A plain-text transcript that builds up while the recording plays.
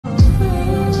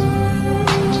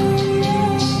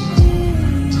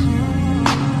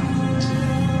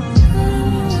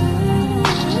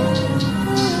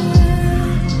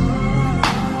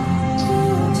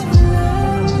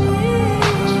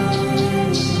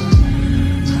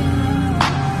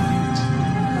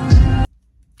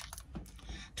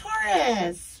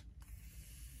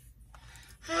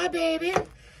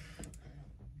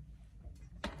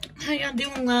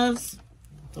loves?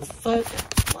 The fuck?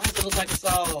 Why does it look like it's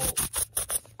all...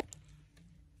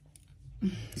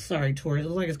 Sorry, Taurus. It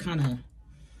looks like it's kind of...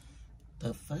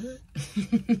 The fuck?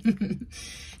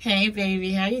 Hey,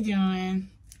 baby. How you doing?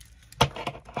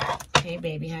 Hey,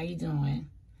 baby. How you doing?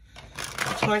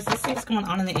 Taurus, let's see what's going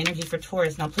on in the energy for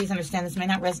Taurus. Now, please understand this may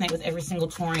not resonate with every single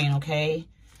Taurian, okay?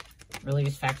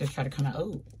 Religious factors try to come out.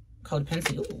 Oh,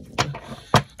 codependency. Ooh.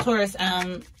 Taurus,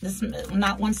 this is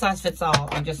not one size fits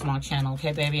all on Justsmile channel,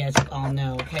 okay, baby? As you all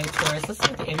know, okay, Taurus? Let's see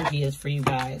what the energy is for you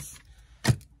guys.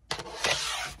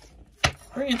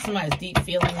 Bring in somebody's deep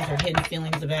feelings or hidden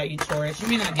feelings about you, Taurus. You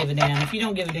may not give a damn. If you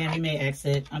don't give a damn, you may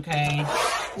exit, okay?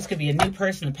 This could be a new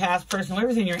person, a past person,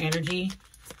 whoever's in your energy,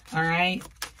 all right?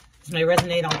 This may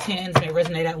resonate on 10s, may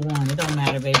resonate at 1. It don't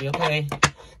matter, baby, okay?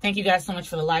 Thank you guys so much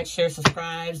for the likes, shares,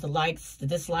 subscribes, the likes, the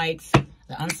dislikes,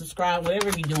 the unsubscribe,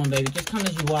 whatever you're doing, baby. Just come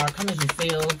as you are. Come as you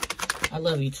feel. I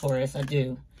love you, Taurus. I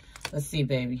do. Let's see,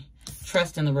 baby.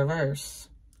 Trust in the reverse.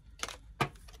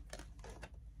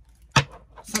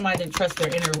 Somebody didn't trust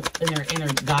their inner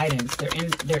guidance, their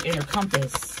inner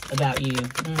compass about you.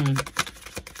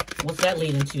 What's that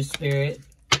leading to, Spirit?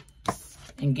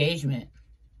 Engagement.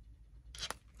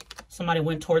 Somebody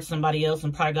went towards somebody else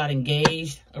and probably got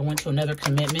engaged or went to another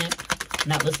commitment,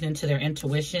 not listening to their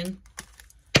intuition.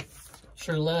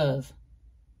 True love.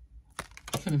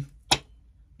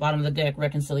 Bottom of the deck,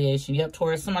 reconciliation. Yep,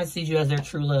 Taurus, somebody sees you as their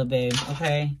true love, babe,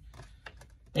 okay?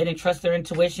 They didn't trust their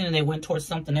intuition and they went towards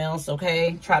something else,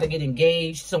 okay? Try to get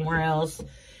engaged somewhere else.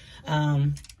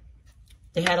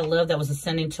 They had a love that was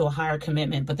ascending to a higher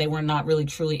commitment, but they were not really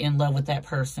truly in love with that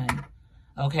person,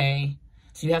 okay?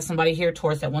 So you have somebody here,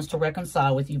 Taurus, that wants to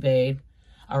reconcile with you, babe.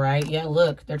 All right? Yeah,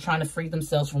 look, they're trying to free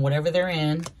themselves from whatever they're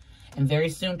in. And very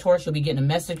soon, Taurus, you'll be getting a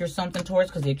message or something, Taurus,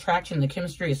 because the attraction, the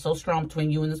chemistry is so strong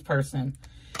between you and this person.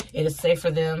 It is safe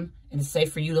for them and it's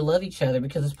safe for you to love each other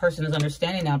because this person is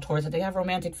understanding now, Taurus, that they have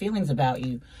romantic feelings about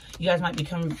you. You guys might be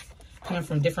coming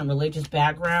from different religious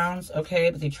backgrounds, okay?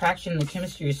 But the attraction and the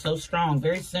chemistry is so strong.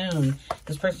 Very soon,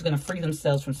 this person's going to free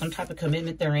themselves from some type of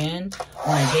commitment they're in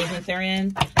or engagement they're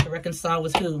in to reconcile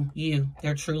with who? You,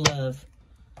 their true love.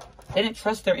 They didn't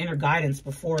trust their inner guidance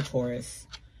before, Taurus.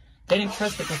 They didn't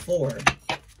trust it before.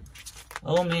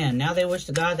 Oh, man. Now they wish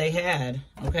to God they had,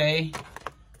 okay?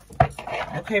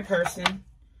 Okay, person.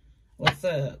 What's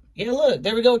up? Yeah, look.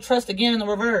 There we go. Trust again in the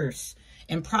reverse.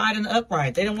 And pride in the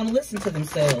upright. They didn't want to listen to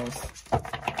themselves.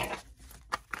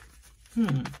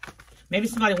 Maybe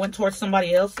somebody went towards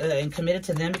somebody else and committed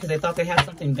to them because they thought they had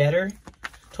something better.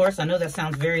 Taurus, I know that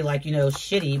sounds very, like, you know,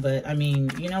 shitty, but, I mean,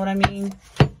 you know what I mean?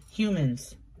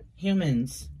 Humans.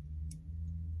 Humans.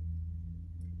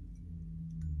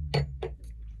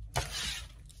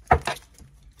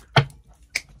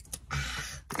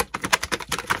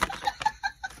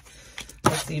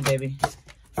 Let's see, baby.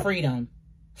 Freedom.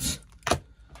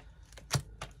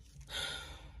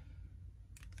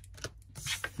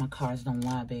 My cards don't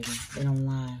lie, baby. They don't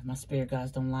lie. My spirit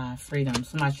guides don't lie. Freedom.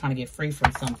 Somebody's trying to get free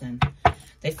from something.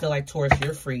 They feel like, Taurus,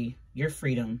 you're free. You're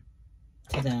freedom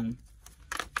to them.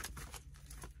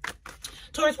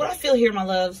 Taurus, what I feel here, my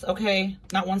loves, okay?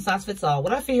 Not one size fits all.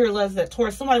 What I feel here, loves, that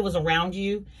Taurus, somebody was around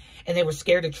you and they were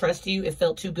scared to trust you. It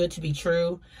felt too good to be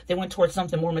true. They went towards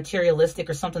something more materialistic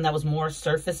or something that was more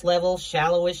surface level,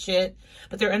 shallow as shit.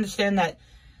 But they understand that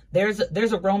there's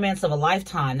a romance of a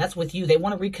lifetime. That's with you. They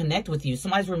want to reconnect with you.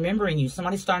 Somebody's remembering you.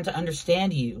 Somebody's starting to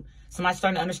understand you. Somebody's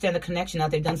starting to understand the connection now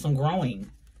they've done some growing.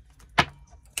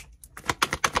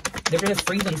 They're going to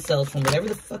free themselves from whatever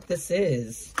the fuck this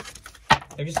is.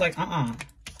 They're just like,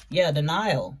 yeah,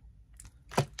 denial.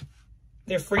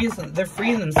 They're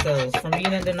freeing themselves from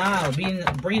being in denial,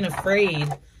 being afraid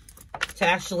to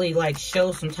actually, like,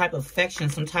 show some type of affection,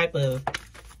 some type of,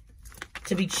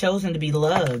 to be chosen to be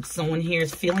loved. Someone here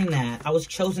is feeling that. I was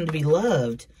chosen to be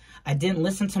loved. I didn't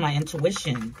listen to my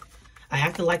intuition. I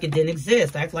acted like it didn't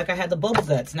exist. I acted like I had the bubble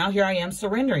guts. Now here I am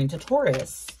surrendering to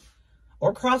Taurus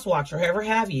or Crosswatch or whoever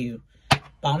have you.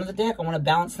 Bottom of the deck, I want to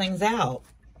balance things out.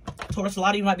 Taurus, a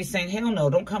lot of you might be saying, hell no,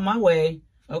 don't come my way,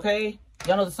 okay?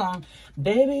 Y'all know the song,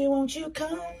 Baby, Won't You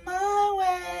Come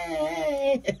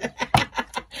My Way?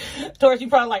 Taurus, you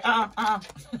probably like,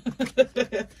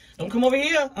 don't come over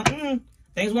here.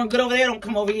 Things weren't good over there, don't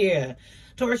come over here.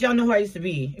 Taurus, y'all know who I used to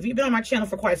be. If you've been on my channel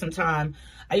for quite some time,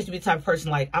 I used to be the type of person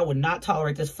like, I would not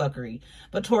tolerate this fuckery.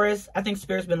 But Taurus, I think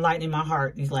Spirit's been lightening my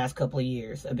heart these last couple of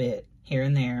years a bit, here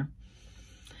and there.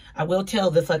 I will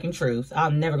tell the fucking truth.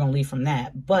 I'm never going to leave from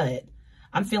that. But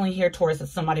I'm feeling here, Taurus, that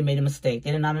somebody made a mistake.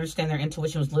 They did not understand their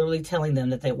intuition was literally telling them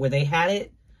that where they had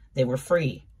it, they were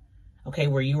free. Okay,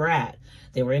 where you were at.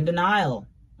 They were in denial,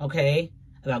 okay,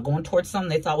 about going towards something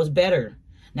they thought was better.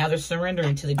 Now they're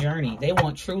surrendering to the journey. They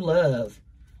want true love.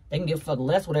 They can give a fuck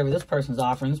less whatever this person's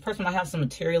offering. This person might have some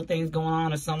material things going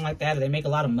on or something like that, or they make a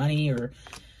lot of money, or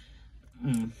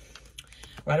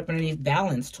right up underneath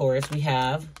balance, Taurus, we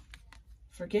have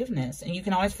forgiveness. And you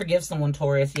can always forgive someone,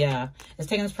 Taurus. Yeah. It's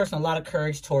taking this person a lot of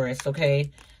courage, Taurus,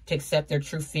 okay, to accept their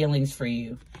true feelings for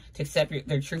you, to accept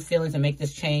their true feelings and make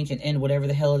this change and end whatever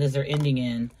the hell it is they're ending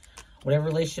in. Whatever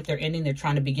relationship they're ending, they're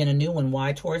trying to begin a new one.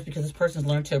 Why, Taurus? Because this person's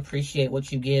learned to appreciate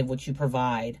what you give, what you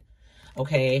provide,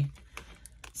 okay?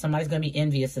 Somebody's going to be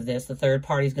envious of this. The third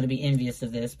party's going to be envious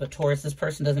of this. But Taurus, this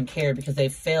person doesn't care because they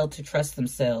failed to trust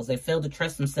themselves. They failed to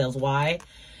trust themselves. Why?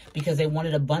 Because they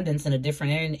wanted abundance in a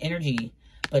different energy.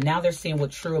 But now they're seeing what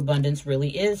true abundance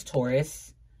really is,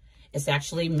 Taurus. It's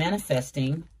actually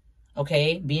manifesting,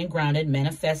 okay? Being grounded,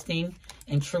 manifesting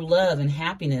in true love and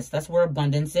happiness. That's where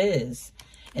abundance is.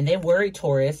 And they worry,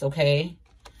 Taurus, okay?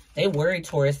 They worry,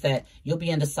 Taurus, that you'll be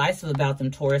indecisive about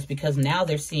them, Taurus, because now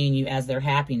they're seeing you as their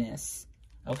happiness,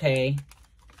 okay?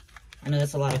 I know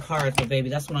that's a lot of cards, but baby,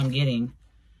 that's what I'm getting.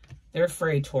 They're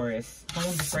afraid, Taurus.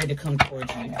 Someone's afraid to come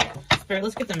towards you. Spirit,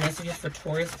 let's get the messages for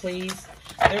Taurus, please.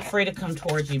 They're afraid to come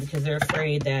towards you because they're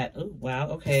afraid that, oh, wow,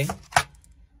 okay.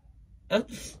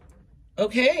 Oops.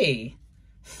 Okay.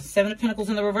 Seven of Pentacles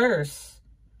in the reverse.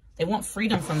 They want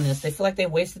freedom from this. They feel like they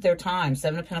wasted their time.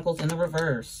 Seven of Pentacles in the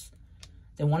reverse.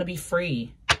 They want to be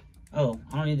free. Oh,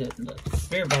 I don't need to...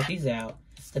 Spirit brought these out.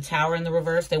 The Tower in the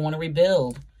reverse. They want to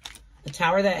rebuild. The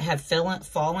Tower that had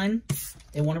fallen.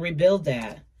 They want to rebuild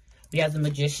that. We have the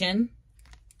Magician.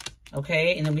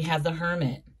 Okay. And then we have the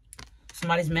Hermit.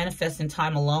 Somebody's manifesting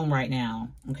time alone right now.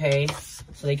 Okay.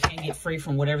 So they can't get free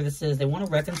from whatever this is. They want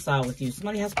to reconcile with you.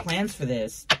 Somebody has plans for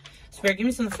this. Spirit, give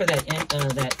me something for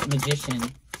that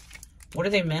Magician. What are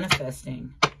they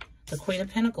manifesting? The Queen of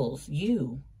Pentacles,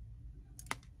 you.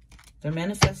 They're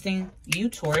manifesting you,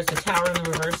 Taurus. The Tower in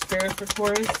the reverse, Spirit, for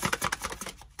Taurus.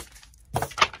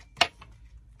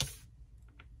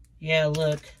 Yeah,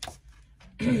 look.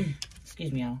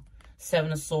 Excuse me, y'all.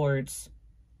 Seven of Swords.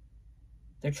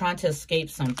 They're trying to escape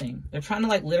something. They're trying to,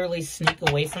 like, literally sneak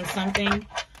away from something,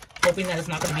 hoping that it's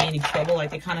not going to be any trouble.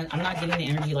 Like, they kind of... I'm not getting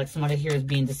the energy like somebody here is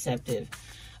being deceptive.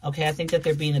 Okay, I think that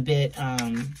they're being a bit...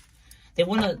 They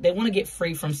want to get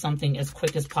free from something as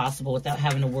quick as possible without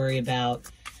having to worry about,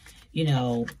 you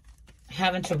know,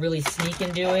 having to really sneak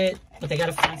and do it. But they got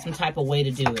to find some type of way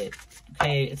to do it.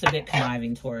 Okay, it's a bit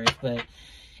conniving, Taurus, but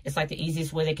it's like the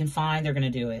easiest way they can find. They're going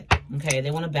to do it. Okay,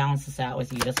 they want to balance this out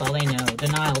with you. That's all they know.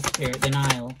 Denial, Spirit,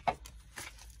 denial.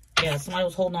 Yeah, somebody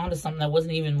was holding on to something that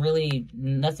wasn't even really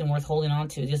nothing worth holding on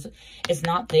to. Just, it's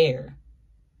not there.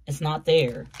 It's not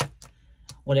there.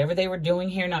 Whatever they were doing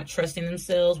here, not trusting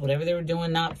themselves, whatever they were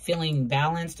doing, not feeling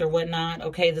balanced or whatnot,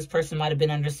 okay, this person might have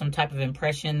been under some type of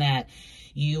impression that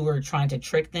you were trying to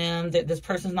trick them. That this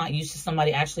person's not used to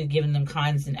somebody actually giving them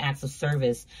kindness and acts of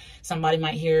service. Somebody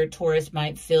might hear, Taurus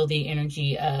might feel the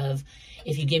energy of,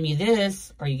 if you give me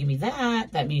this or you give me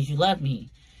that, that means you love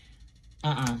me.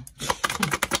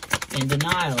 In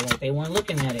denial, like they weren't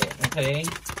looking at it, okay?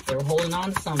 They were holding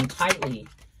on to something tightly.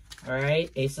 All right,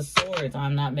 Ace of Swords.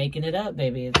 I'm not making it up,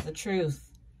 baby. It's the truth.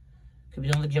 Could be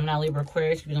dealing with Gemini, Libra,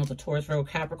 Aquarius. Could be dealing with a Taurus, Virgo,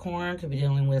 Capricorn. Could be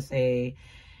dealing with a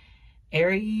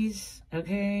Aries.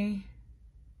 Okay.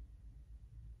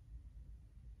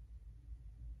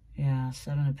 Yeah,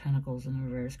 Seven of Pentacles in the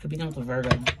reverse. Could be dealing with a Virgo.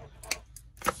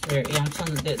 Yeah, I'm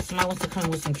telling you that somebody wants to come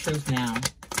with some truth now.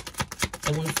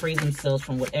 They want to free themselves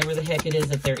from whatever the heck it is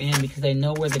that they're in because they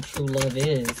know where the true love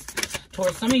is.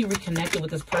 Taurus, some of you reconnected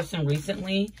with this person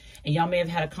recently, and y'all may have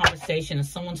had a conversation and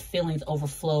someone's feelings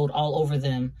overflowed all over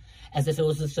them as if it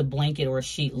was just a blanket or a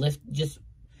sheet just,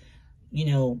 you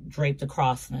know, draped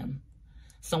across them.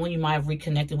 Someone you might have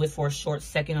reconnected with for a short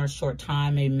second or a short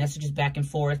time, maybe messages back and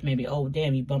forth, maybe, oh,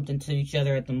 damn, you bumped into each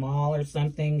other at the mall or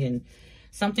something, and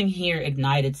something here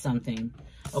ignited something.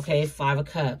 Okay, Five of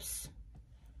Cups.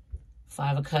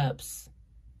 Five of Cups.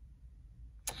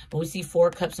 But we see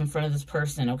Four Cups in front of this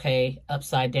person, okay?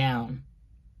 Upside down.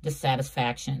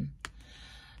 Dissatisfaction.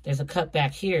 There's a cup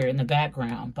back here in the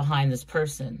background behind this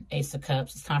person. Ace of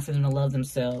Cups. It's time for them to love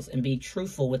themselves and be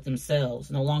truthful with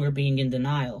themselves. No longer being in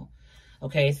denial.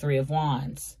 Okay? Three of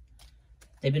Wands.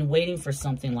 They've been waiting for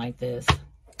something like this.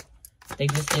 They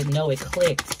just didn't know. It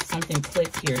clicked. Something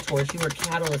clicked here, Taurus. You were a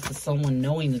catalyst to someone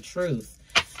knowing the truth.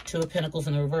 Two of Pentacles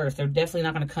in the reverse. They're definitely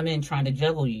not going to come in trying to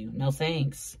juggle you. No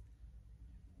thanks.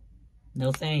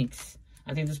 No thanks.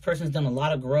 I think this person's done a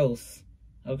lot of growth.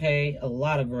 Okay? A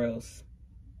lot of growth.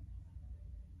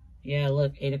 Yeah,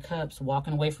 look. Eight of Cups.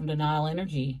 Walking away from denial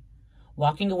energy.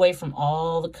 Walking away from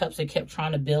all the cups they kept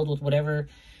trying to build with whatever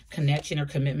connection or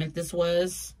commitment this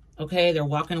was. Okay, they're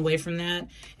walking away from that,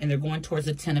 and they're going towards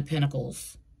the Ten of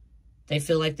Pentacles. They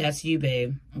feel like that's you,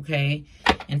 babe, okay?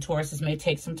 And Taurus, this may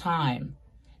take some time.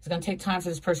 It's going to take time for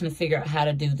this person to figure out how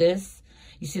to do this.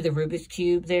 You see the Rubik's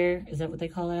Cube there? Is that what they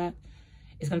call that?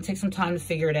 It's going to take some time to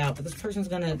figure it out, but this person's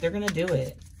they're going to do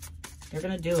it. They're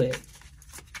going to do it.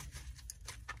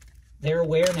 They're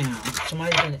aware now.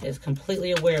 Somebody is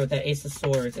completely aware with that Ace of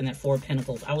Swords and that Four of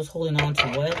Pentacles. I was holding on to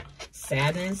what?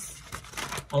 Sadness.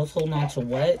 I was holding on to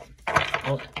what?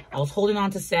 I was holding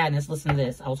on to sadness. Listen to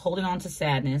this. I was holding on to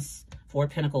sadness, Four of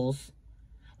Pentacles,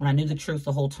 when I knew the truth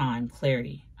the whole time.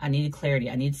 Clarity. I needed clarity.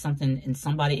 I needed something, and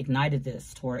somebody ignited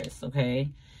this, Taurus,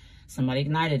 okay? Somebody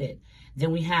ignited it.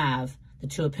 Then we have the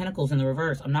Two of Pentacles in the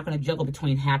reverse. I'm not going to juggle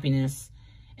between happiness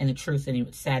and the truth,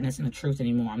 sadness and the truth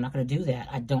anymore. I'm not going to do that.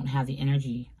 I don't have the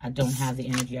energy. I don't have the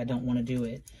energy. I don't want to do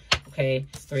it. Okay,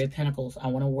 Three of Pentacles. I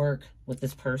want to work with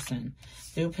this person.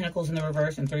 Three of Pentacles in the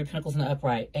reverse and Three of Pentacles in the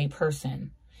upright. A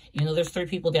person. You know, there's 3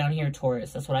 people down here,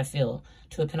 Taurus. That's what I feel.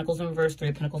 Two of Pentacles in reverse, Three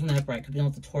of Pentacles in the upright. Could be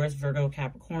with the Taurus, Virgo,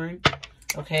 Capricorn.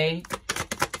 Okay.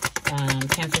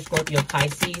 Cancer, Scorpio,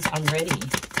 Pisces. I'm ready.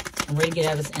 I'm ready to get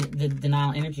out of this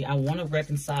denial energy. I want to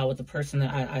reconcile with the person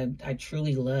that I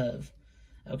truly love.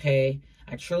 Okay,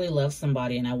 I truly love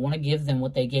somebody, and I want to give them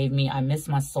what they gave me. I miss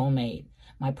my soulmate,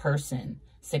 my person.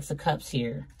 Six of Cups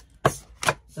here. This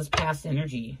is past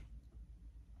energy.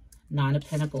 Nine of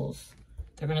Pentacles.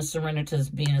 They're going to surrender to this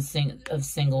being of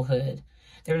singlehood.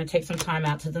 They're going to take some time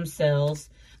out to themselves,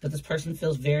 but this person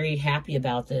feels very happy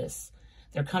about this.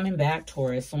 They're coming back,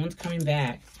 Taurus. Someone's coming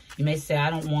back. You may say, I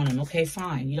don't want them. Okay,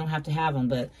 fine. You don't have to have them,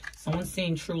 but someone's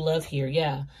seeing true love here.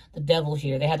 Yeah, the Devil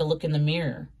here. They had to look in the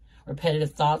mirror.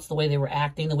 Repetitive thoughts, the way they were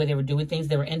acting, the way they were doing things,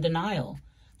 they were in denial.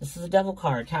 This is a Devil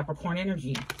card, Capricorn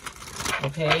energy.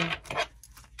 Okay?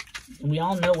 And we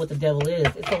all know what the Devil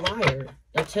is. It's a liar.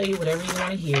 They'll tell you whatever you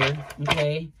want to hear.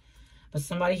 Okay? But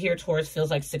somebody here, Taurus, feels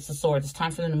like Six of Swords. It's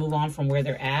time for them to move on from where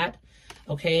they're at.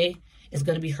 Okay? It's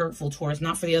going to be hurtful, Taurus.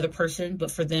 Not for the other person, but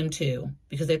for them too.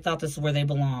 Because they thought this is where they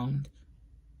belonged.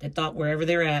 They thought wherever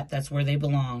they're at, that's where they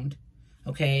belonged.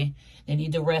 Okay? They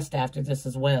need to rest after this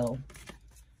as well.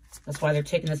 That's why they're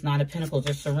taking this Nine of Pentacles.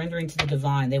 They're surrendering to the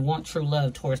divine. They want true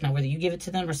love, Taurus. Now, whether you give it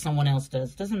to them or someone else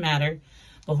does, doesn't matter.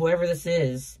 But whoever this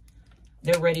is,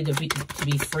 they're ready to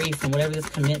be free from whatever this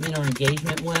commitment or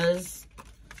engagement was.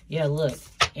 Yeah, look.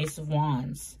 Ace of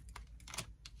Wands.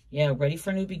 Yeah, ready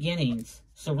for new beginnings.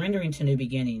 Surrendering to new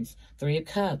beginnings. Three of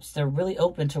Cups. They're really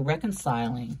open to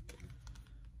reconciling.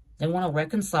 They want to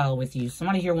reconcile with you.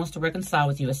 Somebody here wants to reconcile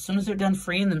with you. As soon as they're done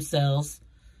freeing themselves,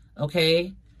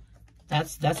 okay?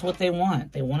 That's what they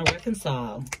want. They want to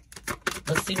reconcile.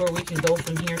 Let's see where we can go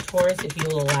from here, Taurus, if you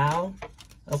will allow.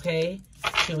 Okay.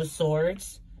 Two of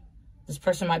Swords. This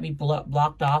person might be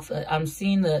blocked off. I'm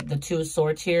seeing the Two of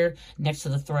Swords here next to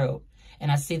the throat. And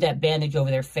I see that bandage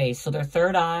over their face. So their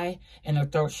third eye and their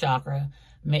throat chakra,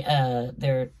 may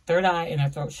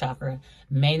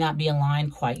not be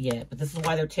aligned quite yet. But this is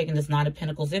why they're taking this Nine of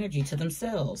Pentacles energy to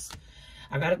themselves.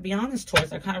 I got to be honest,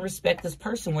 Taurus, I kind of respect this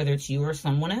person, whether it's you or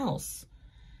someone else.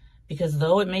 Because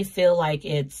though it may feel like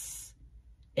it's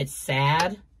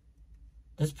sad,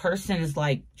 this person is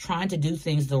like trying to do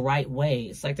things the right way.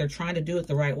 It's like they're trying to do it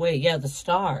the right way. Yeah, the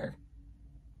Star.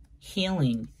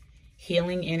 Healing.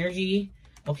 Healing energy.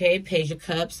 Okay, Page of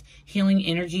Cups. Healing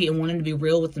energy and wanting to be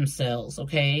real with themselves,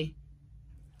 okay?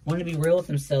 Wanting to be real with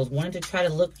themselves. Wanting to try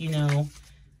to look, you know,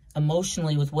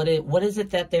 emotionally with what is it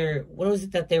that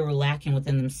they were lacking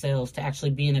within themselves to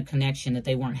actually be in a connection that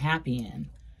they weren't happy in.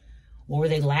 What were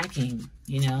they lacking,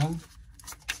 you know?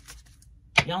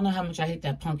 Y'all know how much I hate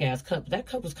that punk ass cup. That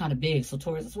cup was kind of big, so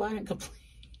Taurus, that's why I didn't complain.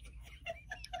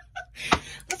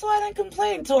 That's why I didn't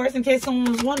complain, Taurus, in case someone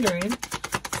was wondering.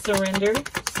 Surrender,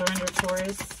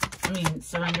 Taurus. I mean,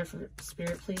 surrender for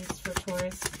spirit, please, for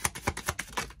Taurus.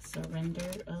 Surrender.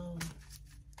 Oh.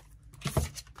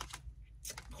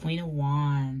 Queen of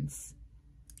Wands.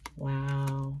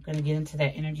 Wow. Gonna get into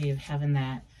that energy of having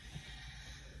that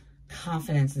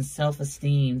confidence and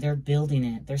self-esteem. They're building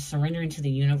it. They're surrendering to the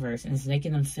universe, and it's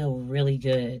making them feel really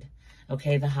good.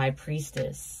 Okay, the High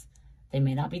Priestess. They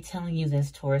may not be telling you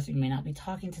this, Taurus. You may not be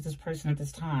talking to this person at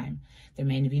this time. There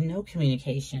may be no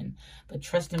communication. But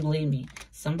trust and believe me,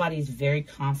 somebody's very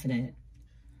confident.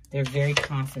 They're very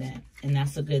confident, and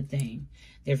that's a good thing.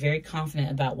 They're very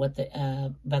confident about what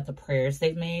about the prayers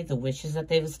they've made, the wishes that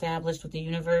they've established with the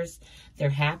universe. They're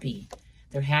happy.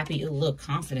 They're happy. Ooh, look,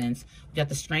 confidence. We got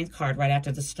the Strength card right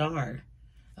after the Star.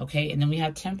 Okay, and then we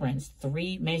have Temperance.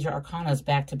 3 major arcanas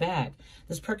back to back.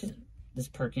 This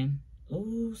Perkin.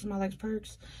 Ooh, somebody likes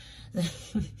perks.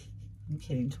 I'm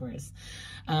kidding, Taurus.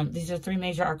 These are 3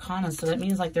 major arcana, so that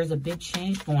means like there's a big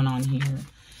change going on here.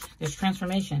 There's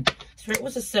transformation. Spirit,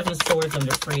 what's the 7 of Swords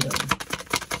under freedom?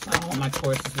 I don't want my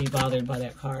Taurus to be bothered by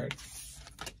that card.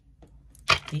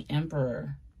 The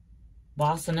Emperor.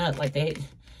 Bossing up. Like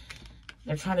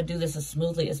they're trying to do this as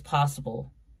smoothly as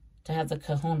possible. To have the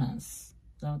cojones. Is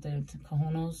that what they're,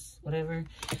 cojones? Whatever.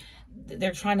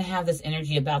 They're trying to have this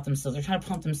energy about themselves. They're trying to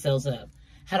pump themselves up.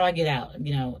 How do I get out?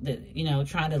 You know,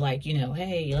 trying to like, you know,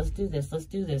 hey, let's do this, let's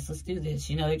do this, let's do this.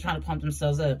 You know, they're trying to pump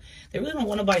themselves up. They really don't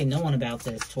want nobody knowing about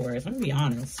this, Taurus. I'm going to be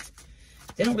honest.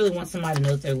 They don't really want somebody to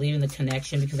know that they're leaving the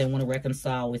connection because they want to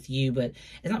reconcile with you. But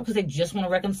it's not because they just want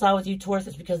to reconcile with you, Taurus.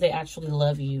 It's because they actually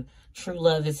love you. True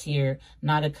love is here.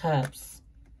 Knight of Cups.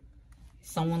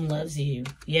 Someone loves you.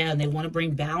 Yeah, and they want to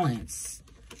bring balance.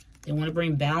 They want to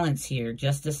bring balance here.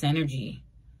 Justice energy.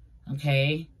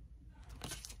 Okay?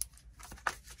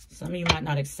 Some of you might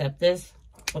not accept this,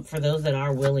 but for those that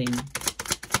are willing.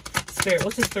 Spirit,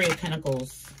 what's this 3 of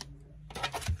Pentacles?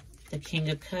 The King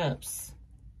of Cups.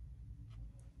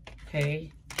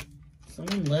 Okay?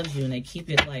 Someone loves you and they keep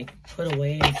it like put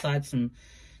away inside some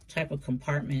type of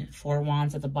compartment. 4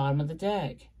 Wands at the bottom of the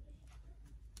deck.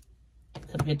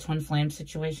 Could be a twin flame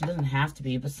situation. Doesn't have to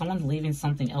be, but someone's leaving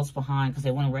something else behind because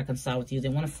they want to reconcile with you. They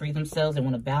want to free themselves. They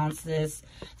want to balance this.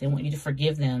 They want you to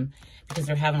forgive them because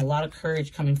they're having a lot of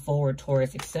courage coming forward,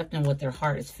 Taurus, accepting what their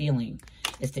heart is feeling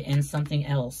is to end something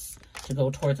else, to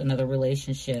go towards another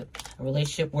relationship, a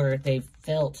relationship where they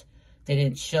felt they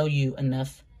didn't show you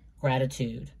enough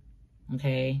gratitude.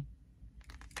 Okay?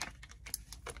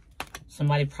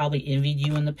 Somebody probably envied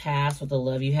you in the past with the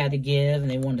love you had to give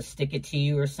and they wanted to stick it to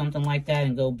you or something like that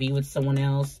and go be with someone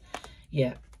else.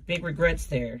 Yeah, big regrets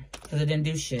there because it didn't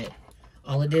do shit.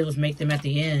 All it did was make them at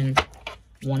the end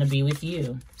want to be with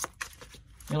you.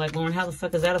 You're like, Lauren, how the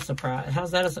fuck is that a surprise?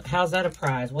 How's that a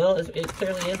prize? Well, it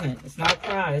clearly isn't. It's not a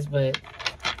prize, but,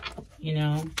 you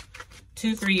know,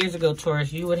 2-3 years ago,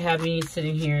 Taurus, you would have me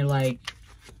sitting here like,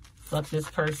 fuck this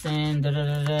person,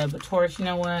 da-da-da-da. But Taurus, you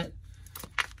know what?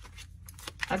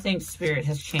 I think Spirit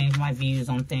has changed my views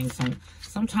on things.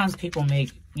 Sometimes people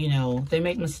make, you know, they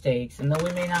make mistakes. And though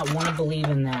we may not want to believe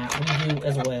in that, we do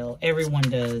as well. Everyone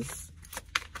does.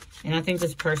 And I think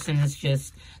this person is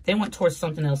just, they went towards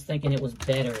something else thinking it was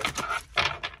better.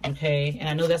 Okay? And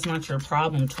I know that's not your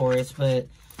problem, Taurus, but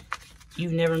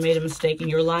you've never made a mistake in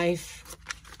your life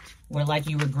where like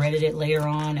you regretted it later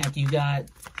on after you got,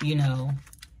 you know,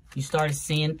 you started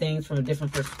seeing things from a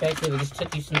different perspective. It just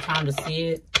took you some time to see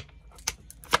it.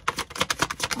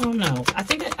 I don't know. I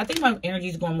think my energy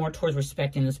is going more towards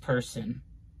respecting this person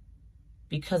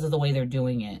because of the way they're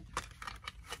doing it.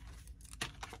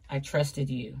 I trusted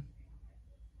you.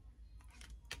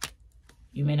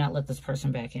 You may not let this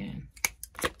person back in.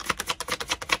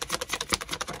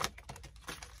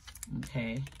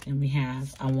 Okay. And we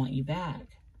have, I want you back.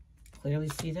 Clearly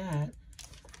see that.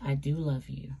 I do love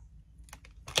you.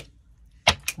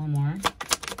 One more.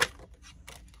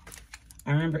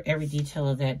 I remember every detail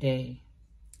of that day.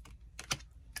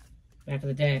 Back of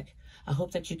the deck. I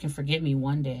hope that you can forgive me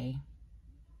one day.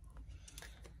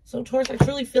 So, Taurus, I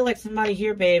truly feel like somebody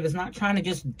here, babe, is not trying to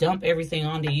just dump everything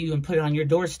onto you and put it on your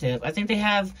doorstep. I think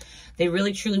they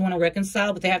really, truly want to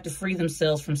reconcile, but they have to free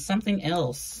themselves from something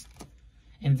else.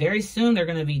 And very soon, they're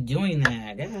going to be doing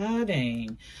that. God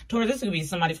dang. Taurus, this could be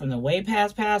somebody from the way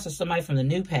past or somebody from the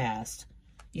new past.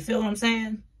 You feel what I'm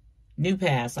saying? New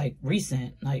past, like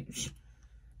recent, like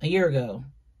a year ago.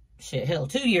 Shit, hell,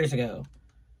 2 years ago.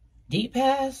 Deep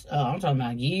past? Oh, I'm talking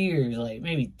about years, like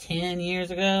maybe 10 years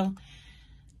ago.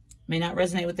 May not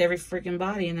resonate with every freaking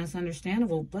body, and that's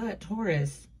understandable, but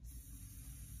Taurus,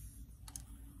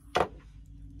 I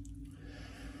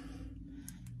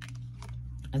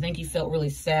think you felt really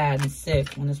sad and sick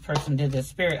when this person did this.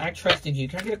 Spirit, I trusted you.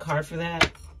 Can I get a card for that?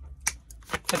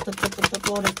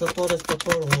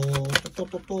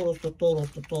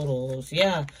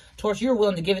 Yeah, Taurus, you were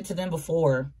willing to give it to them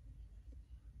before.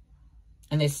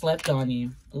 And they slept on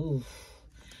you. Ooh.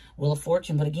 Wheel of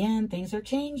Fortune. But again, things are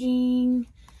changing.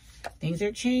 Things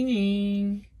are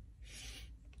changing.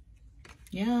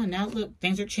 Yeah, now look,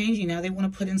 things are changing. Now they want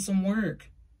to put in some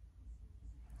work.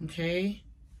 Okay.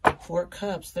 4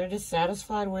 Cups. They're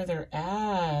dissatisfied where they're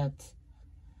at.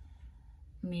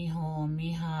 Mijo,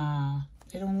 mija.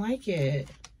 They don't like it.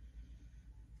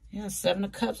 Yeah, 7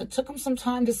 of Cups. It took them some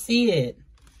time to see it.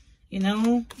 You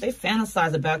know, they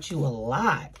fantasize about you a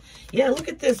lot. Yeah, look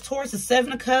at this. Taurus, the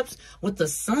 7 of Cups with the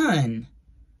sun.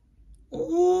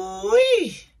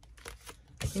 Ooh-wee.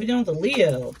 Could be done with the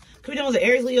Leo. Could be done with the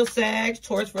Aries, Leo, Sag,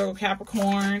 Taurus, Virgo,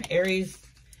 Capricorn, Aries,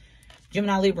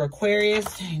 Gemini, Libra,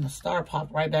 Aquarius. Dang, the star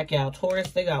popped right back out.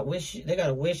 Taurus, they got a wish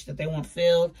that they want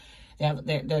filled.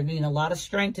 They're needing a lot of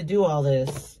strength to do all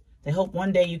this. They hope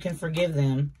one day you can forgive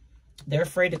them. They're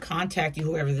afraid to contact you,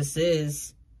 whoever this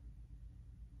is.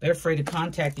 They're afraid to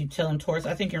contact you. Tell them, Taurus,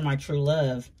 I think you're my true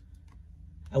love.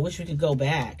 I wish we could go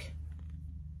back.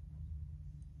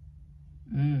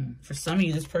 For some of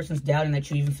you, this person's doubting that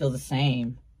you even feel the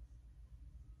same.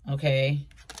 Okay?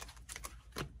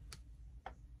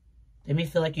 They may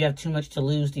feel like you have too much to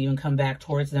lose to even come back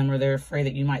towards them, or they're afraid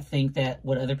that you might think that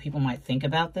what other people might think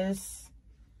about this.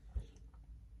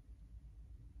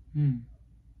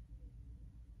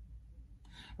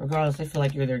 Regardless, they feel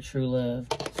like you're their true love.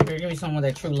 Spirit, give me someone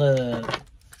with that true love.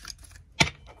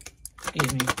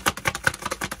 Excuse me.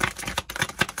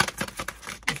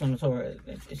 Some Taurus.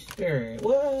 Spirit.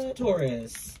 What?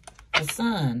 Taurus. The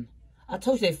Sun. I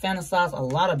told you they fantasize a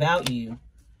lot about you.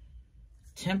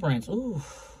 Temperance. Ooh.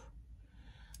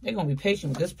 They're going to be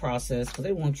patient with this process because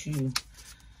they want you.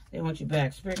 They want you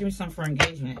back. Spirit, give me something for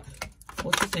engagement.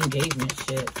 What's this engagement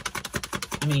shit?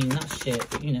 I mean, not shit,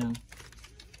 but you know.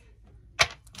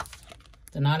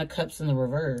 The Nine of Cups in the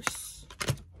reverse.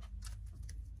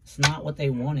 It's not what they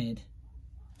wanted.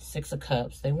 Six of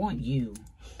Cups. They want you.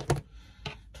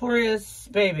 Taurus,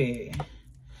 baby.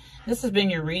 This has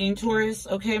been your reading, Taurus.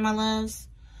 Okay, my loves?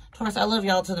 Taurus, I love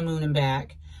y'all to the moon and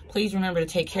back. Please remember to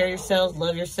take care of yourselves,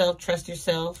 love yourself, trust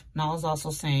yourself. Nala's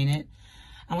also saying it.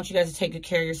 I want you guys to take good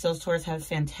care of yourselves, Taurus. Have a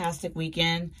fantastic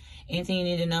weekend. Anything you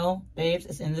need to know, babes,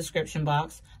 it's in the description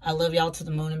box. I love y'all to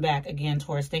the moon and back. Again,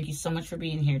 Taurus, thank you so much for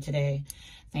being here today.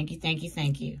 Thank you, thank you,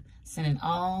 thank you. Sending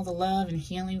all the love and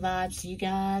healing vibes to you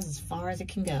guys as far as it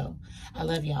can go. I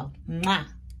love y'all. Mwah.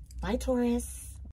 Bye, Taurus.